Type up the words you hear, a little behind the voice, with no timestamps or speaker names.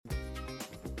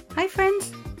Hi,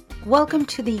 friends. Welcome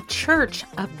to the Church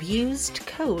Abused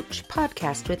Coach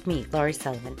podcast with me, Laurie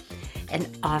Sullivan, an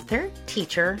author,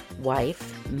 teacher,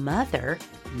 wife, mother,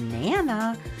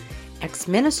 Nana,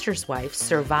 ex-minister's wife,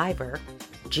 survivor,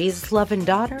 Jesus-loving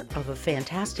daughter of a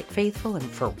fantastic, faithful, and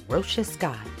ferocious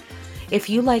God. If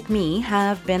you, like me,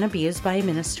 have been abused by a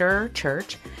minister or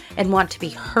church and want to be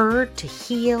heard, to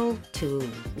heal, to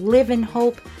live in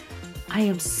hope, I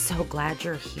am so glad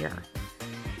you're here.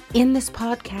 In this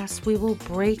podcast, we will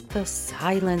break the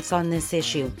silence on this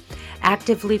issue,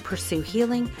 actively pursue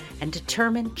healing, and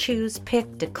determine, choose,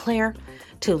 pick, declare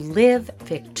to live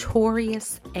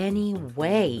victorious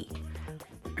anyway.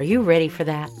 Are you ready for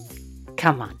that?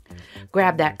 Come on,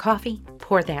 grab that coffee,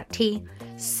 pour that tea,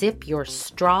 sip your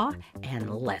straw,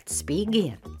 and let's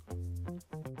begin.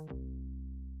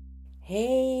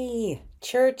 Hey,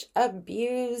 Church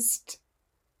Abused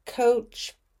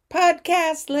Coach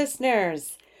podcast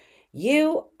listeners.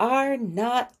 You are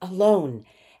not alone,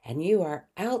 and you are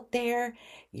out there.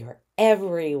 You're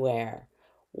everywhere.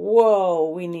 Whoa,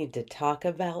 we need to talk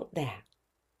about that.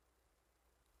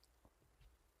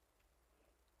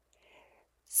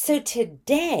 So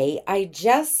today, I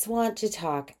just want to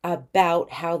talk about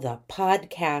how the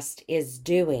podcast is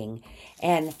doing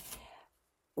and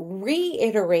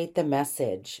reiterate the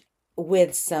message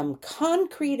with some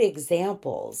concrete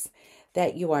examples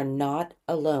that you are not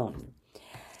alone.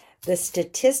 The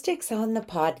statistics on the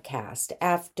podcast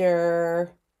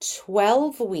after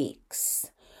 12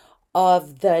 weeks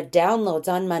of the downloads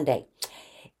on Monday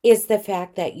is the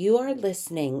fact that you are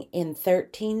listening in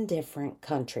 13 different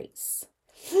countries.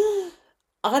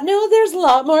 I know there's a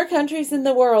lot more countries in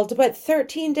the world, but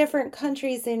 13 different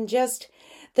countries in just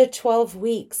the 12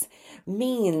 weeks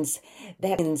means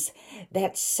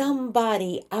that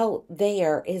somebody out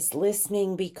there is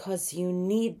listening because you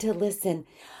need to listen.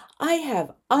 I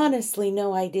have honestly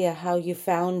no idea how you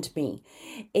found me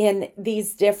in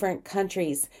these different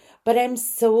countries, but I'm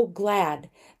so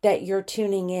glad that you're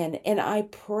tuning in. And I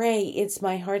pray, it's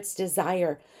my heart's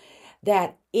desire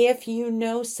that if you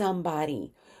know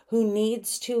somebody who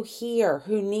needs to hear,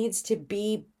 who needs to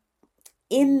be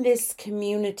in this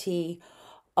community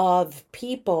of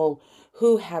people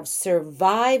who have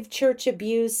survived church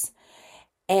abuse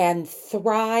and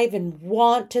thrive and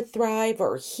want to thrive,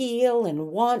 or heal and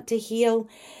want to heal,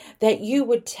 that you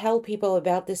would tell people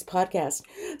about this podcast.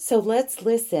 So let's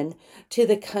listen to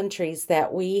the countries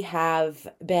that we have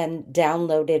been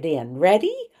downloaded in.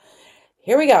 Ready?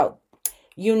 Here we go.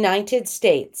 United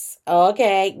States.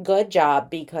 Okay, good job,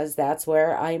 because that's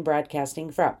where I'm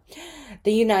broadcasting from.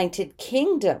 The United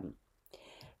Kingdom,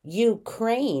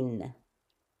 Ukraine,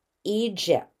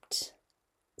 Egypt,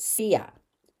 Syria,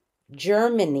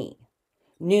 Germany,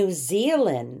 New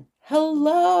Zealand,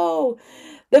 hello,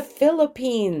 the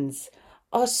Philippines,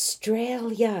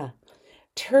 Australia,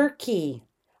 Turkey,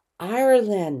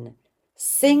 Ireland,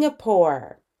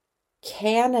 Singapore,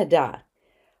 Canada.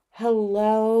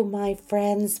 Hello, my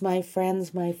friends, my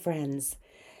friends, my friends.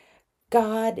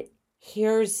 God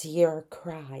hears your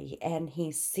cry, and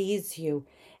He sees you,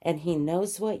 and He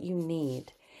knows what you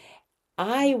need.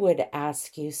 I would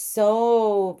ask you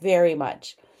so very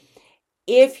much,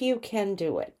 if you can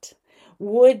do it,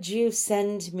 would you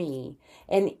send me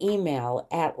an email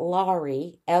at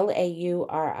Laurie,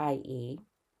 Laurie,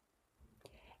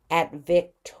 at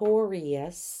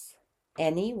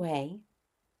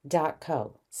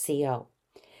victoriousanyway.co,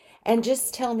 and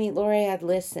just tell me, Laurie, I've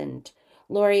listened,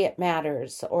 Laurie, it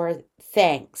matters, or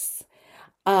thanks,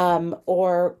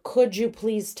 or could you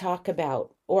please talk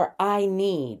about, or I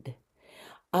need.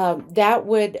 That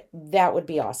would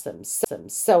be awesome.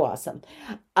 So awesome.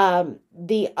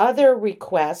 The other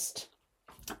request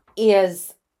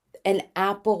is an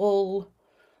Apple,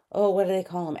 what do they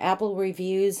call them? Apple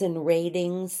reviews and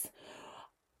ratings.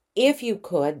 If you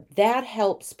could, that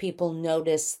helps people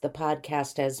notice the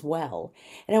podcast as well.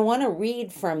 And I want to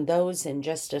read from those in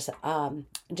just a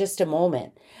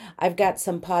moment. I've got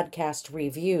some podcast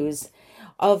reviews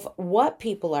of what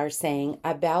people are saying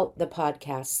about the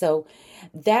podcast. So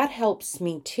that helps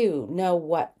me to know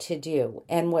what to do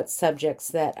and what subjects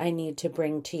that I need to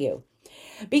bring to you.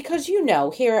 Because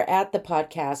here at the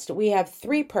podcast, we have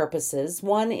three purposes.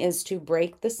 One is to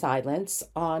break the silence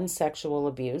on sexual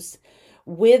abuse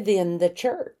within the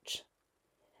church.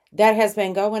 That has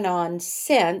been going on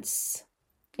since,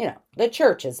 the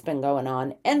church has been going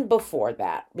on, and before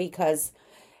that, because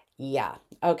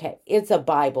it's a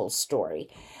Bible story.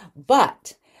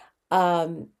 But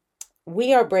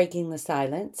we are breaking the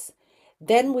silence.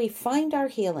 Then we find our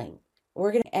healing.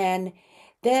 And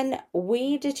then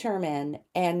we determine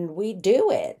and we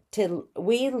do it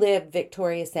we live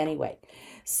victorious anyway.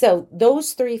 So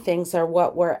those three things are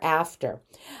what we're after.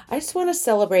 I just want to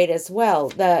celebrate as well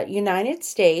the United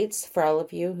States, for all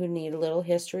of you who need a little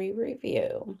history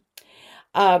review.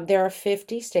 There are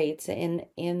 50 states in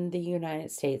the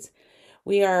United States.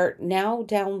 We are now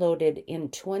downloaded in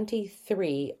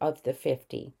 23 of the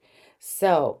 50.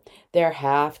 So there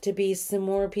have to be some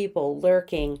more people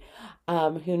lurking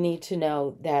who need to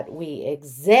know that we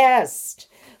exist.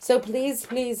 So please,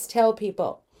 please tell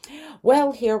people.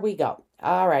 Well, here we go.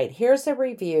 All right, here's a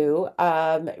review.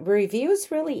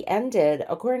 Reviews really ended,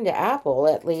 according to Apple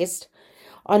at least,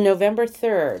 on November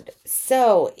 3rd.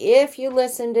 So if you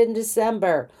listened in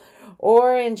December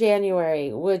or in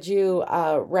January, would you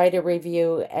write a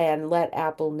review and let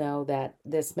Apple know that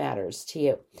this matters to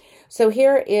you? So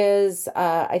here is,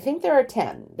 I think there are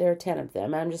 10. There are 10 of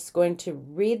them. I'm just going to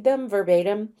read them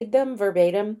verbatim.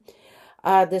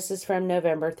 This is from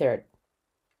November 3rd.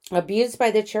 Abused by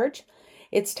the church?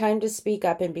 It's time to speak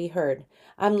up and be heard.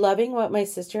 I'm loving what my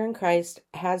sister in Christ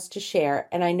has to share,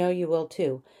 and I know you will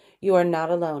too. You are not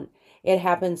alone. It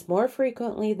happens more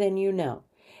frequently than you know,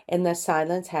 and the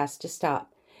silence has to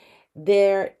stop.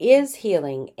 There is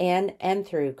healing in and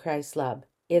through Christ's love.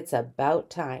 It's about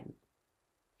time.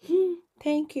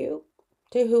 Thank you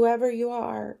to whoever you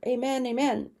are. Amen,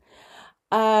 amen.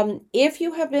 If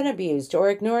you have been abused or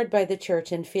ignored by the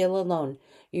church and feel alone,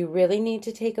 you really need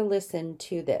to take a listen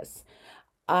to this.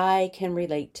 I can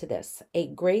relate to this. A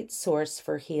great source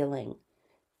for healing.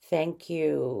 Thank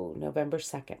you, November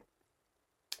 2nd.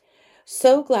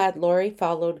 So glad Lori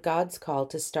followed God's call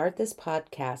to start this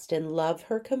podcast and love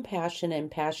her compassion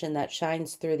and passion that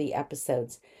shines through the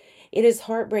episodes. It is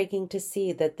heartbreaking to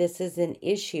see that this is an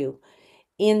issue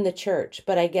in the church,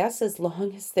 but I guess as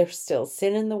long as there's still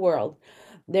sin in the world,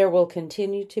 there will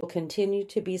continue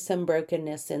to be some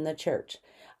brokenness in the church.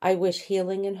 I wish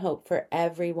healing and hope for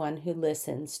everyone who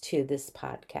listens to this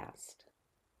podcast.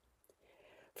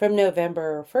 From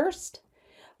November 1st,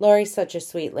 Lori's such a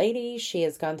sweet lady. She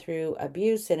has gone through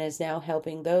abuse and is now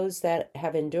helping those that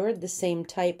have endured the same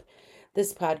type.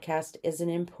 This podcast is an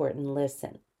important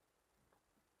listen.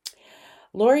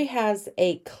 Lori has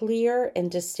a clear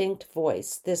and distinct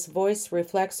voice. This voice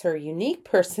reflects her unique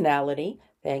personality,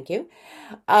 thank you,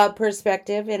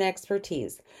 perspective, and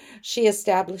expertise. She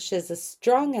establishes a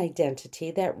strong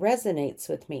identity that resonates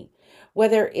with me,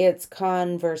 whether it's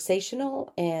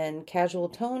conversational and casual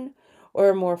tone or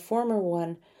a more formal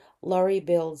one. Lori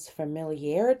builds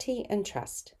familiarity and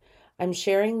trust. I'm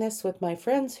sharing this with my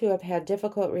friends who have had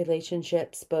difficult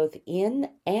relationships both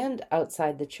in and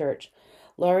outside the church.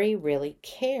 Lori really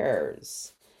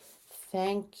cares.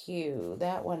 Thank you.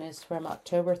 That one is from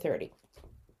October 30.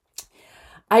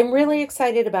 I'm really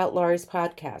excited about Lori's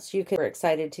podcast. We're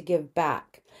excited to give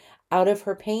back out of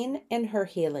her pain and her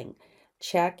healing.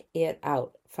 Check it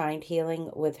out. Find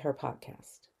healing with her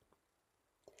podcast.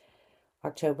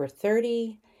 October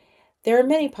 30. There are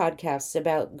many podcasts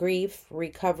about grief,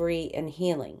 recovery, and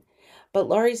healing, but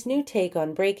Lori's new take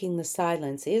on breaking the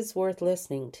silence is worth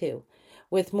listening to.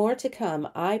 With more to come,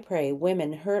 I pray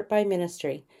women hurt by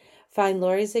ministry find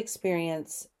Lori's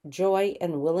experience, joy,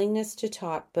 and willingness to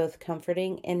talk both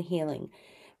comforting and healing.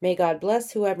 May God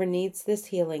bless whoever needs this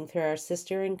healing through our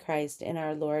sister in Christ and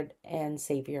our Lord and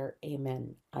Savior.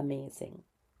 Amen. Amazing.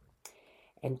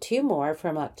 And two more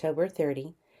from October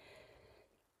 30.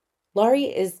 Lori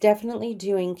is definitely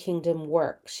doing kingdom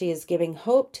work. She is giving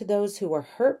hope to those who were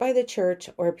hurt by the church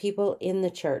or people in the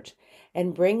church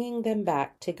and bringing them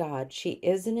back to God. She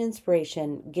is an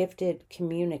inspiration, gifted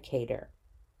communicator.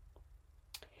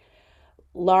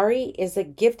 Lori is a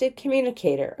gifted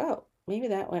communicator. Oh, maybe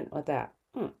that went with that.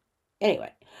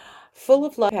 Anyway, full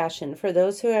of love and passion for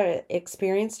those who have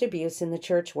experienced abuse in the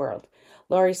church world.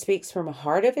 Lori speaks from a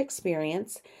heart of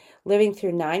experience, living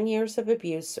through 9 years of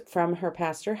abuse from her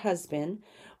pastor husband,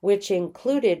 which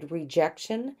included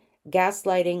rejection,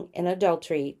 gaslighting, and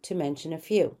adultery, to mention a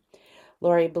few.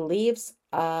 Lori believes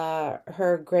in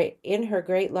her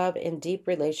great love and deep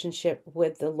relationship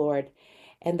with the Lord,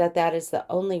 and that is the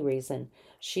only reason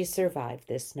she survived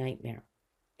this nightmare.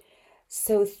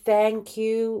 So thank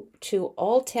you to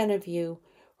all 10 of you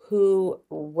who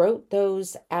wrote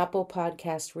those Apple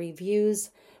Podcast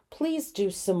reviews. Please do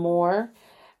some more.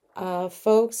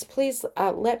 Folks, please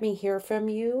let me hear from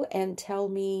you and tell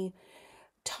me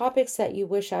topics that you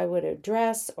wish I would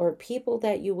address or people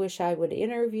that you wish I would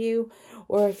interview,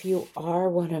 or if you are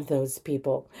one of those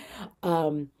people.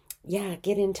 yeah,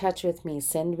 get in touch with me.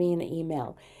 Send me an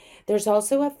email. There's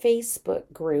also a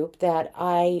Facebook group that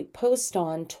I post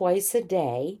on twice a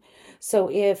day. So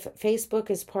if Facebook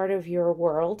is part of your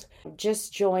world,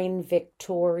 just join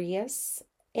Victorious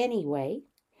anyway.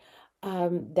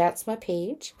 That's my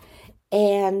page.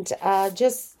 And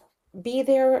just be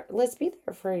there. Let's be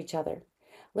there for each other.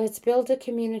 Let's build a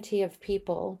community of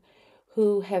people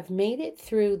who have made it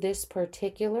through this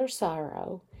particular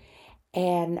sorrow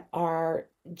and are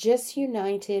just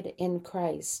united in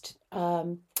Christ.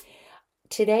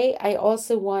 Today, I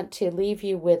also want to leave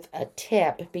you with a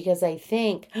tip because I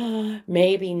think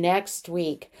maybe next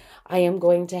week I am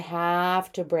going to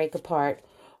have to break apart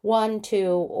 1, 2,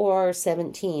 or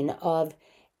 17 of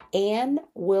Ann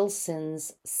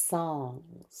Wilson's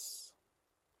songs.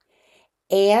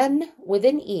 Ann with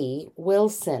an E,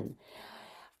 Wilson.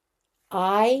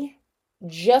 I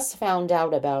just found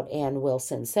out about Ann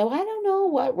Wilson, so I don't know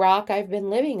what rock I've been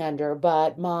living under,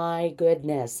 but my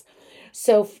goodness.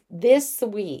 So this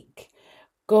week,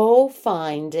 go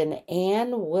find an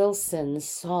Ann Wilson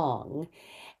song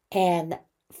and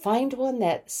find one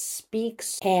that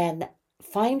speaks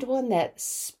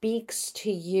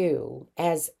to you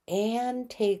as Ann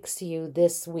takes you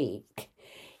this week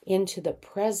into the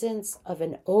presence of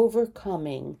an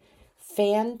overcoming,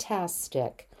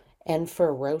 fantastic, and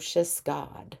ferocious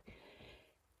God.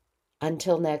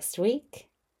 Until next week,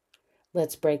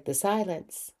 let's break the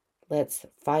silence. Let's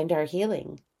find our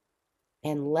healing.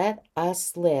 And let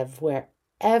us live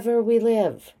wherever we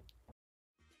live.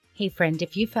 Hey friend,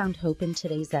 if you found hope in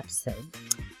today's episode,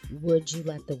 would you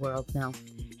let the world know?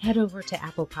 Head over to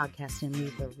Apple Podcast and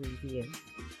leave a review.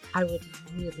 I would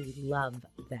really love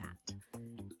that.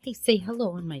 Hey, say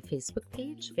hello on my Facebook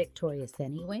page, Victorious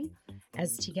Anyway,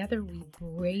 as together we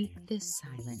break this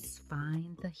silence,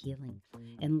 find the healing,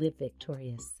 and live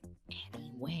victorious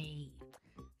anyway.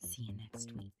 See you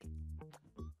next week.